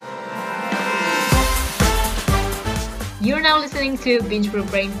You're now listening to Binge Proof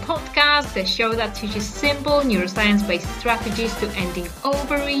Brain Podcast, the show that teaches simple neuroscience-based strategies to ending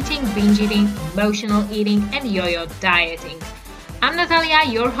overeating, binge eating, emotional eating, and yo-yo dieting. I'm Natalia,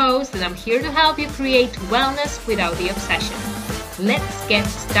 your host, and I'm here to help you create wellness without the obsession. Let's get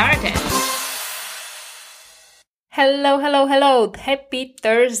started. Hello. Happy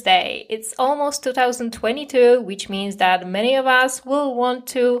Thursday. It's almost 2022, which means that many of us will want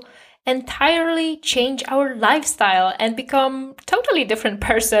to entirely change our lifestyle and become a totally different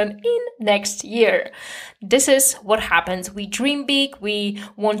person in next year. This is what happens. We dream big, we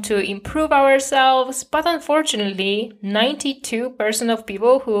want to improve ourselves, but unfortunately, 92% of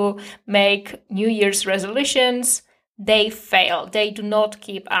people who make New Year's resolutions, they fail. They do not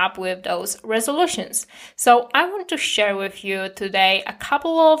keep up with those resolutions. So I want to share with you today a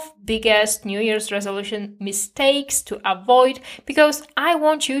couple of biggest New Year's resolution mistakes to avoid because I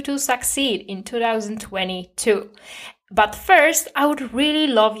want you to succeed in 2022. But first, I would really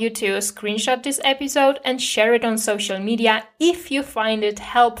love you to screenshot this episode and share it on social media if you find it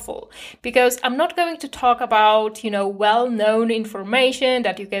helpful. Because I'm not going to talk about, well-known information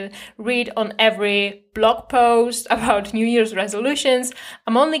that you can read on every blog post about New Year's resolutions.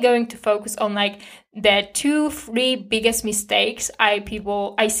 I'm only going to focus on the 2-3 biggest mistakes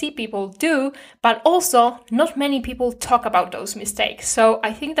I see people do, but also not many people talk about those mistakes. So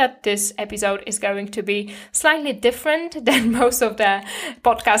I think that this episode is going to be slightly different than most of the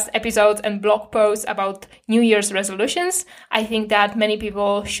podcast episodes and blog posts about New Year's resolutions. I think that many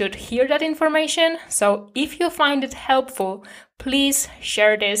people should hear that information. So if you find it helpful, please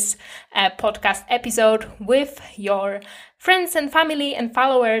share this podcast episode with your friends and family and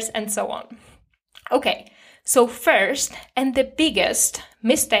followers and so on. Okay, so first and the biggest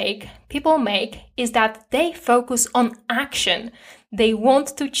mistake people make is that they focus on action. They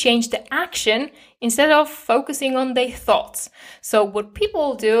want to change the action instead of focusing on their thoughts. So what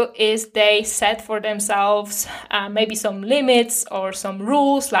people do is they set for themselves maybe some limits or some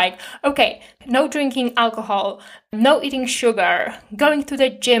rules like, okay, no drinking alcohol, no eating sugar, going to the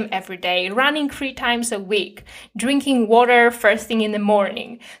gym every day, running 3 times a week, drinking water first thing in the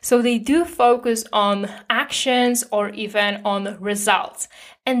morning. So they do focus on actions or even on results.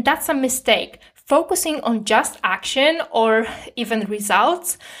 And that's a mistake. Focusing on just action or even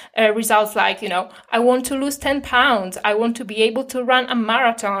results like, I want to lose 10 pounds. I want to be able to run a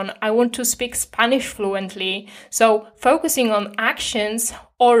marathon. I want to speak Spanish fluently. So focusing on actions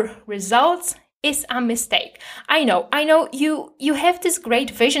or results is a mistake. I know you have this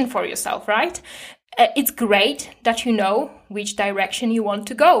great vision for yourself, right? It's great that you know which direction you want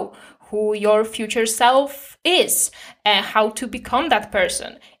to go, who your future self is, how to become that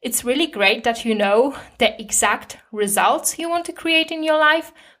person. It's really great that you know the exact results you want to create in your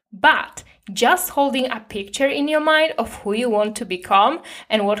life, but just holding a picture in your mind of who you want to become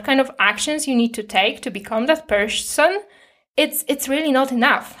and what kind of actions you need to take to become that person, it's really not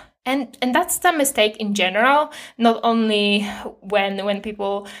enough. And that's the mistake in general, not only when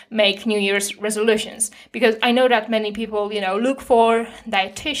people make New Year's resolutions. Because I know that many people, look for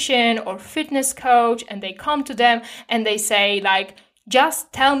dietitian or fitness coach and they come to them and they say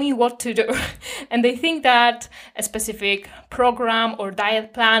just tell me what to do. And they think that a specific program or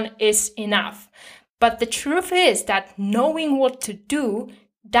diet plan is enough. But the truth is that knowing what to do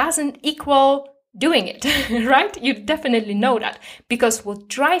doesn't equal doing it, right? You definitely know that because what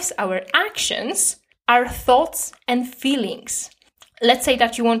drives our actions are thoughts and feelings. Let's say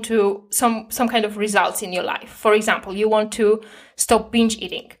that you want to some kind of results in your life. For example, you want to stop binge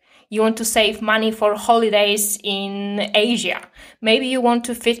eating. You want to save money for holidays in Asia. Maybe you want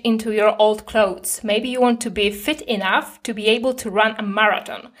to fit into your old clothes. Maybe you want to be fit enough to be able to run a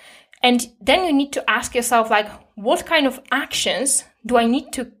marathon. And then you need to ask yourself, what kind of actions do I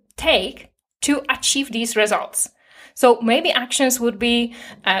need to take to achieve these results? So maybe actions would be,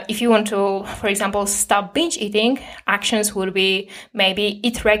 if you want to, for example, stop binge eating, actions would be maybe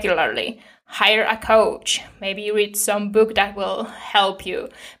eat regularly, hire a coach, maybe read some book that will help you,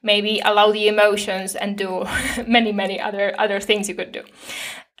 maybe allow the emotions and do many other things you could do.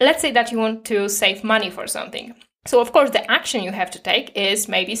 Let's say that you want to save money for something. So of course the action you have to take is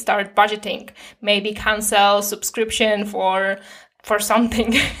maybe start budgeting, maybe cancel subscription for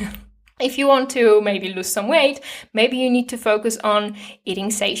something. If you want to maybe lose some weight, maybe you need to focus on eating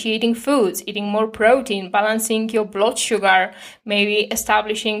satiating foods, eating more protein, balancing your blood sugar, maybe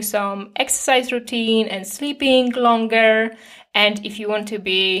establishing some exercise routine and sleeping longer. And if you want to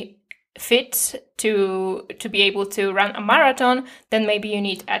be fit to be able to run a marathon, then maybe you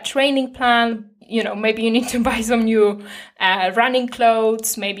need a training plan. maybe you need to buy some new running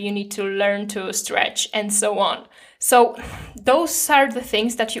clothes, maybe you need to learn to stretch, and so on. So those are the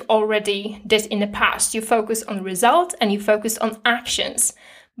things that you already did in the past. You focus on results and you focus on actions.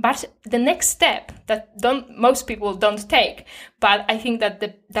 But the next step that most people don't take, but I think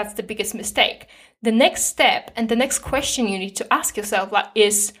that that's the biggest mistake. The next step and the next question you need to ask yourself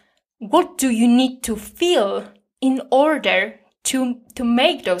is, what do you need to feel in order to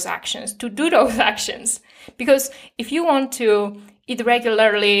make those actions, to do those actions? Because if you want to eat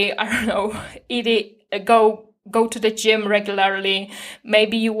regularly, go to the gym regularly,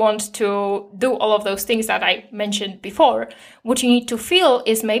 maybe you want to do all of those things that I mentioned before, what you need to feel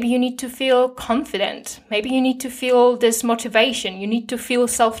is maybe you need to feel confident. Maybe you need to feel this motivation. You need to feel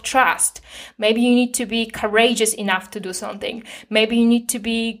self-trust. Maybe you need to be courageous enough to do something. Maybe you need to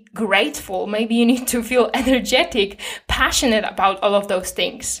be grateful. Maybe you need to feel energetic, passionate about all of those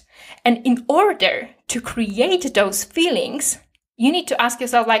things. And in order to create those feelings, you need to ask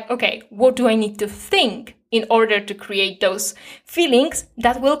yourself okay, what do I need to think in order to create those feelings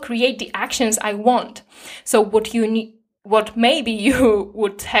that will create the actions I want? So what maybe you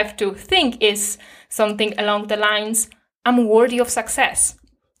would have to think is something along the lines, I'm worthy of success.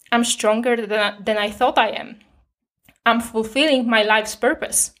 I'm stronger than I thought I am. I'm fulfilling my life's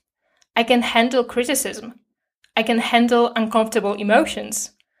purpose. I can handle criticism. I can handle uncomfortable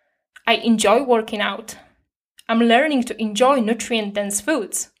emotions. I enjoy working out. I'm learning to enjoy nutrient-dense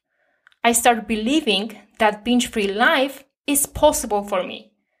foods. I start believing that binge-free life is possible for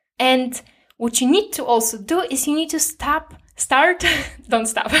me. And what you need to also do is you need to start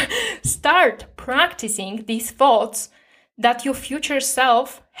practicing these thoughts that your future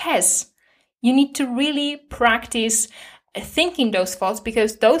self has. You need to really practice thinking those thoughts,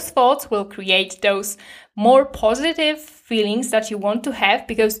 because those thoughts will create those more positive feelings that you want to have,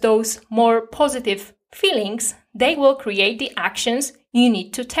 because those more positive feelings, they will create the actions you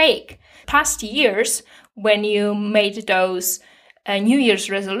need to take. Past years, when you made those New Year's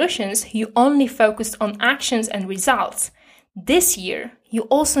resolutions, you only focused on actions and results. This year, you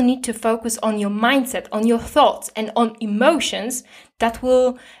also need to focus on your mindset, on your thoughts, and on emotions that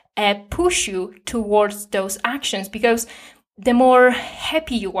will push you towards those actions, because the more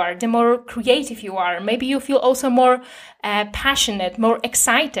happy you are, the more creative you are, maybe you feel also more passionate, more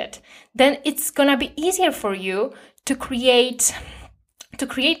excited, then it's gonna be easier for you to create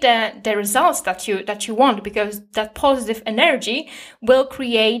the results that you want, because that positive energy will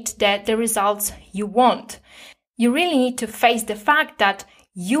create the results you want. You really need to face the fact that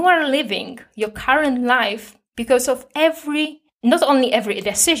you are living your current life because of not only every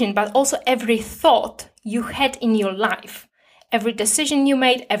decision, but also every thought you had in your life. Every decision you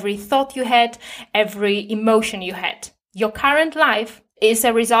made, every thought you had, every emotion you had. Your current life is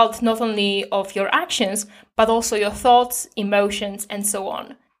a result not only of your actions, but also your thoughts, emotions, and so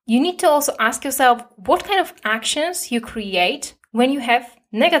on. You need to also ask yourself what kind of actions you create when you have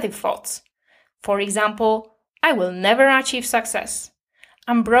negative thoughts. For example, I will never achieve success.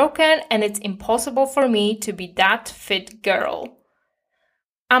 I'm broken and it's impossible for me to be that fit girl.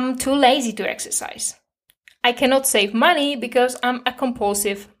 I'm too lazy to exercise. I cannot save money because I'm a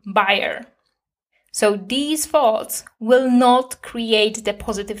compulsive buyer. So these thoughts will not create the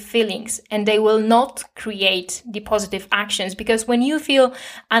positive feelings, and they will not create the positive actions, because when you feel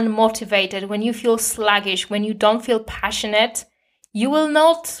unmotivated, when you feel sluggish, when you don't feel passionate, you will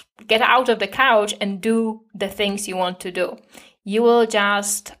not get out of the couch and do the things you want to do. You will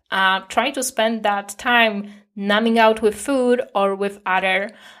just try to spend that time numbing out with food or with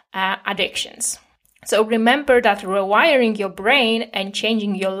other addictions. So remember that rewiring your brain and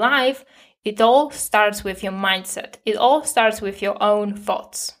changing your life, it all starts with your mindset. It all starts with your own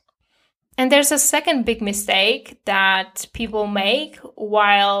thoughts. And there's a second big mistake that people make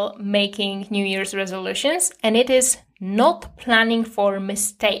while making New Year's resolutions, and it is not planning for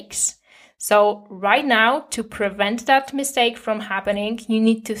mistakes. So right now, to prevent that mistake from happening, you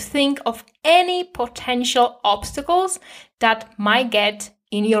need to think of any potential obstacles that might get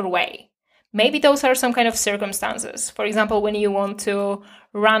in your way. Maybe those are some kind of circumstances. For example, when you want to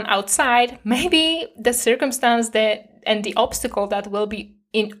run outside, maybe the circumstance and the obstacle that will be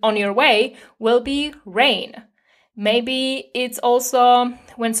on your way will be rain. Maybe it's also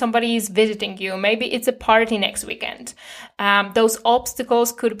when somebody is visiting you. Maybe it's a party next weekend. Those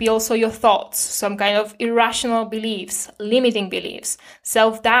obstacles could be also your thoughts, some kind of irrational beliefs, limiting beliefs,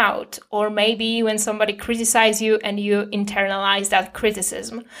 self-doubt, or maybe when somebody criticizes you and you internalize that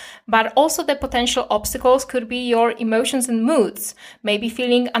criticism. But also the potential obstacles could be your emotions and moods, maybe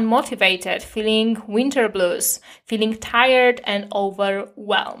feeling unmotivated, feeling winter blues, feeling tired and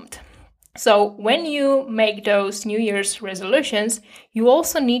overwhelmed. So when you make those New Year's resolutions, you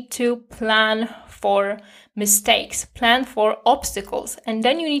also need to plan for mistakes, plan for obstacles, and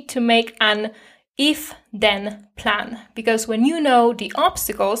then you need to make an if-then plan. Because when you know the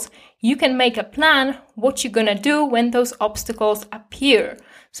obstacles, you can make a plan what you're gonna do when those obstacles appear.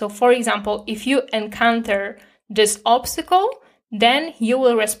 So for example, if you encounter this obstacle, then you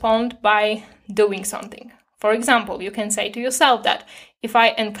will respond by doing something. For example, you can say to yourself that if I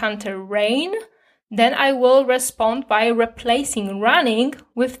encounter rain, then I will respond by replacing running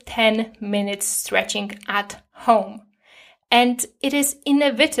with 10 minutes stretching at home. And it is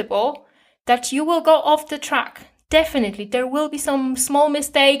inevitable that you will go off the track. Definitely, there will be some small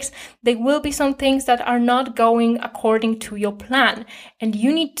mistakes. There will be some things that are not going according to your plan. And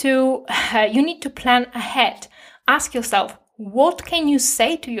you need to plan ahead. Ask yourself, what can you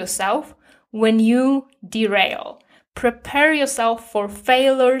say to yourself when you derail? Prepare yourself for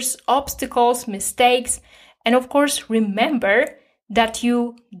failures, obstacles, mistakes, and of course, remember that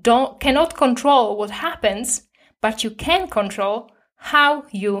you cannot control what happens, but you can control how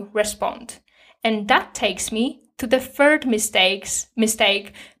you respond. And that takes me to the third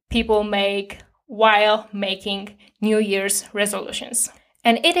mistake people make while making New Year's resolutions.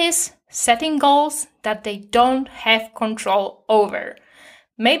 And it is setting goals that they don't have control over.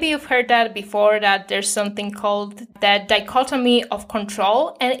 Maybe you've heard that before, that there's something called the dichotomy of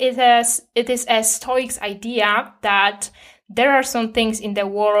control, and it is a Stoic's idea that there are some things in the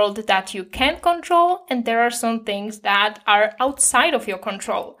world that you can control, and there are some things that are outside of your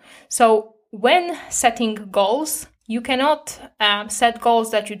control. So when setting goals, you cannot set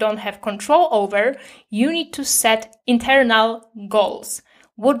goals that you don't have control over. You need to set internal goals.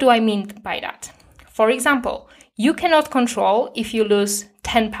 What do I mean by that? For example, you cannot control if you lose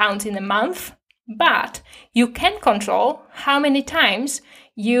 10 pounds in a month, but you can control how many times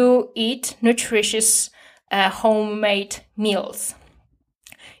you eat nutritious homemade meals.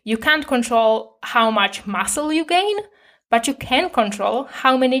 You can't control how much muscle you gain, but you can control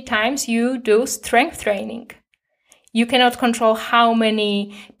how many times you do strength training. You cannot control how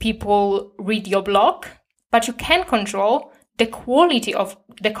many people read your blog, but you can control the quality of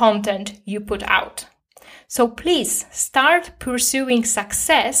the content you put out. So please start pursuing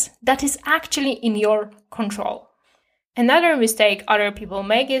success that is actually in your control. Another mistake other people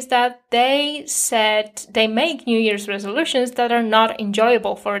make is that they make New Year's resolutions that are not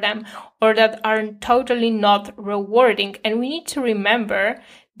enjoyable for them or that are totally not rewarding. And we need to remember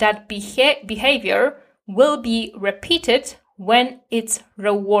that behavior will be repeated when it's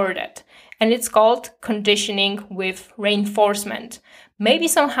rewarded. And it's called conditioning with reinforcement. Maybe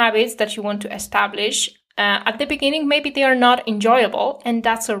some habits that you want to establish at the beginning, maybe they are not enjoyable, and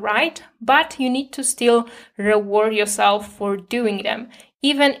that's all right, but you need to still reward yourself for doing them,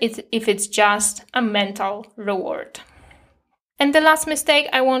 even if it's just a mental reward. And the last mistake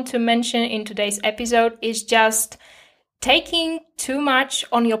I want to mention in today's episode is just taking too much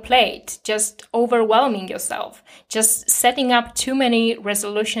on your plate, just overwhelming yourself, just setting up too many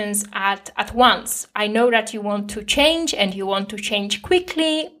resolutions at once. I know that you want to change and you want to change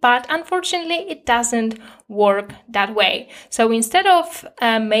quickly, but unfortunately it doesn't work that way. So instead of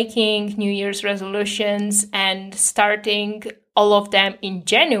making New Year's resolutions and starting all of them in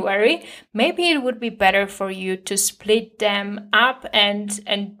January, maybe it would be better for you to split them up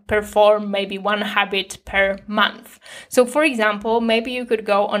and perform maybe one habit per month. So for example, maybe you could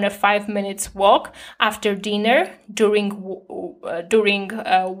go on a 5 minutes walk after dinner during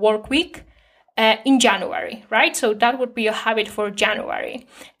work week in January, right? So that would be a habit for January.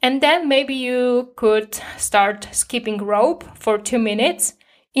 And then maybe you could start skipping rope for 2 minutes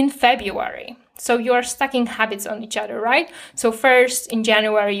in February. So you are stacking habits on each other, right? So first in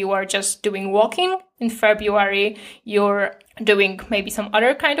January, you are just doing walking. In February, you're doing maybe some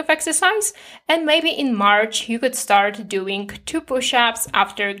other kind of exercise. And maybe in March, you could start doing 2 push-ups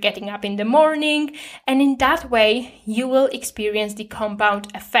after getting up in the morning. And in that way, you will experience the compound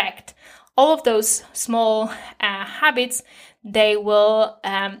effect. All of those small habits, they will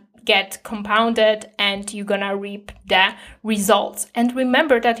get compounded and you're gonna reap the results. And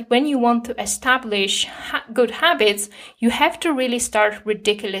remember that when you want to establish good habits, you have to really start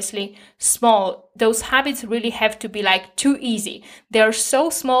ridiculously small. Those habits really have to be like too easy. They're so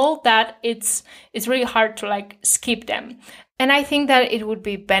small that it's really hard to like skip them. And I think that it would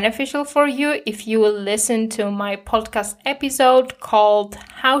be beneficial for you if you will listen to my podcast episode called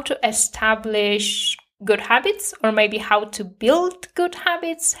How to Establish Good Habits, or maybe How to Build Good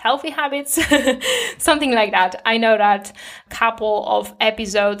Habits, Healthy Habits, something like that. I know that a couple of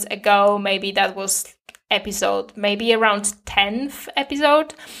episodes ago, maybe that was episode, maybe around 10th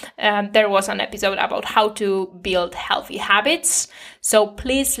episode, there was an episode about how to build healthy habits. So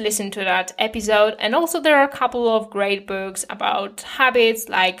please listen to that episode. And also there are a couple of great books about habits,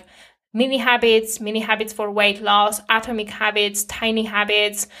 like Mini Habits for Weight Loss, Atomic Habits, Tiny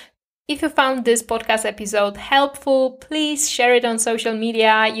Habits. If you found this podcast episode helpful, please share it on social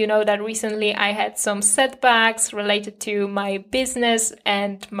media. You know that recently I had some setbacks related to my business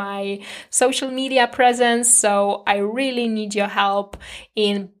and my social media presence, so I really need your help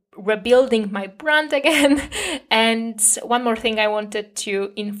in rebuilding my brand again. And one more thing I wanted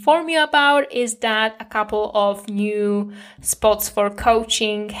to inform you about is that a couple of new spots for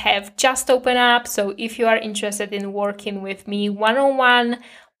coaching have just opened up. So if you are interested in working with me one-on-one,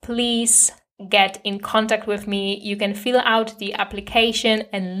 please get in contact with me. You can fill out the application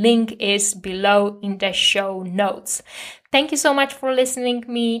and link is below in the show notes. Thank you so much for listening to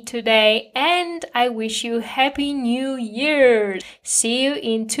me today, and I wish you Happy New Year. See you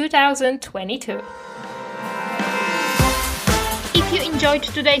in 2022. If you enjoyed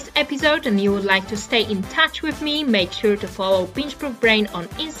today's episode and you would like to stay in touch with me, make sure to follow Binge-Proof Brain on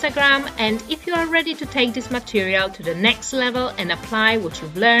Instagram. And if you are ready to take this material to the next level and apply what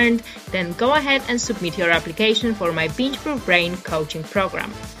you've learned, then go ahead and submit your application for my Binge-Proof Brain coaching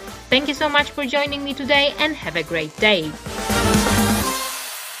program. Thank you so much for joining me today and have a great day.